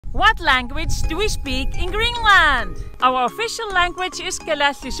What language do we speak in Greenland? Our official language is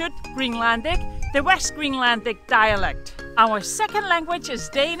Galaslisut Greenlandic, the West Greenlandic dialect. Our second language is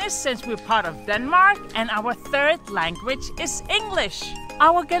Danish since we're part of Denmark, and our third language is English.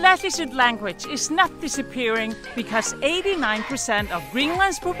 Our Galaslisut language is not disappearing because 89% of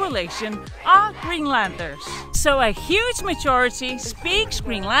Greenland's population are Greenlanders. So a huge majority speaks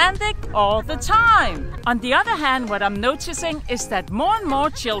Greenlandic all the time. On the other hand, what I'm noticing is that more and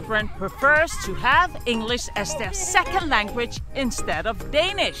more children prefers to have English as their second language instead of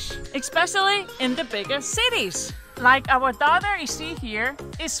Danish, especially in the bigger cities. Like our daughter you see here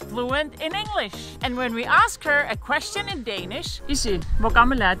is fluent in English. And when we ask her a question in Danish, Isi, hvor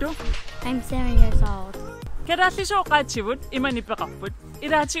gammel er du? I'm 7 years old. Kadaliso okativut imanipakaput.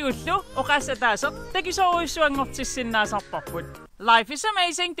 Iratiullu okasatasok tagisoisuangortissinnaasarparput. Life is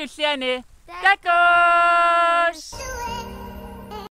amazing tulliane. Tacos!